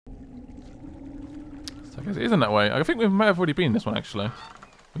So I guess it isn't that way. I think we might have already been in this one, actually.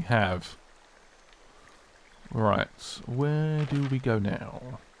 We have. Right. Where do we go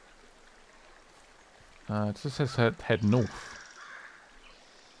now? It just says head north.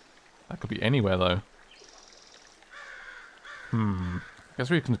 That could be anywhere, though. I guess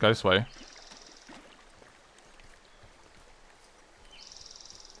we can go this way.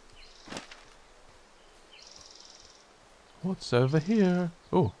 What's over here?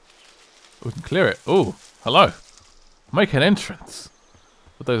 Oh. We can clear it. Oh, hello. Make an entrance.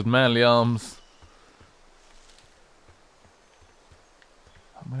 With those manly arms.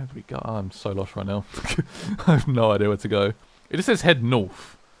 Where do we go? Oh, I'm so lost right now. I have no idea where to go. It just says head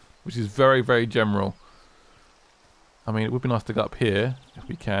north. Which is very, very general. I mean, it would be nice to go up here. If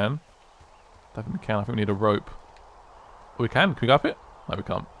we can. I don't think we can. I think we need a rope. Oh, we can? Can we go up it? No, we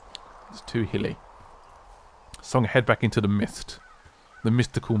can't. It's too hilly. So I'm going to head back into the mist. The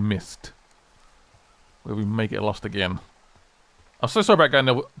mystical mist. Where we may get lost again. I'm so sorry about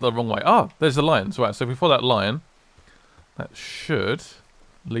going the wrong way. Ah, there's the lions. Right, so if we follow that lion, that should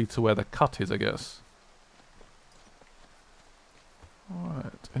lead to where the cut is, I guess.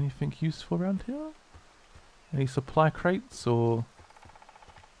 Alright, anything useful around here? Any supply crates or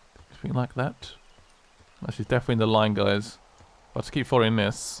anything like that? Actually, definitely in the line, guys. But to keep following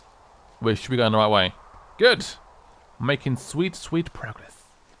this, we should be going the right way. Good! Making sweet, sweet progress.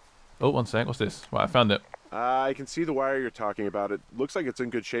 Oh, one sec. What's this? Right, I found it. I can see the wire you're talking about. It looks like it's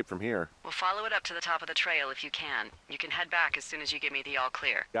in good shape from here. We'll follow it up to the top of the trail if you can. You can head back as soon as you give me the all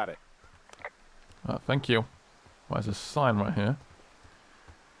clear. Got it. Thank you. Well, there's a sign right here.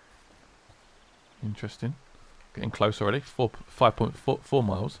 Interesting. Getting close already. 5.4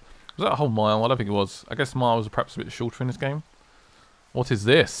 miles. Was that a whole mile? I don't think it was. I guess miles are perhaps a bit shorter in this game. What is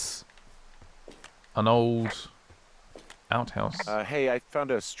this? An old outhouse. Hey, I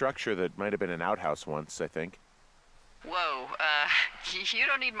found a structure that might have been an outhouse once, I think. Whoa, you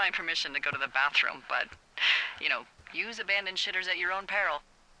don't need my permission to go to the bathroom, but, you know, use abandoned shitters at your own peril.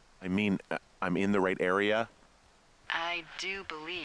 I mean, I'm in the right area. I do believe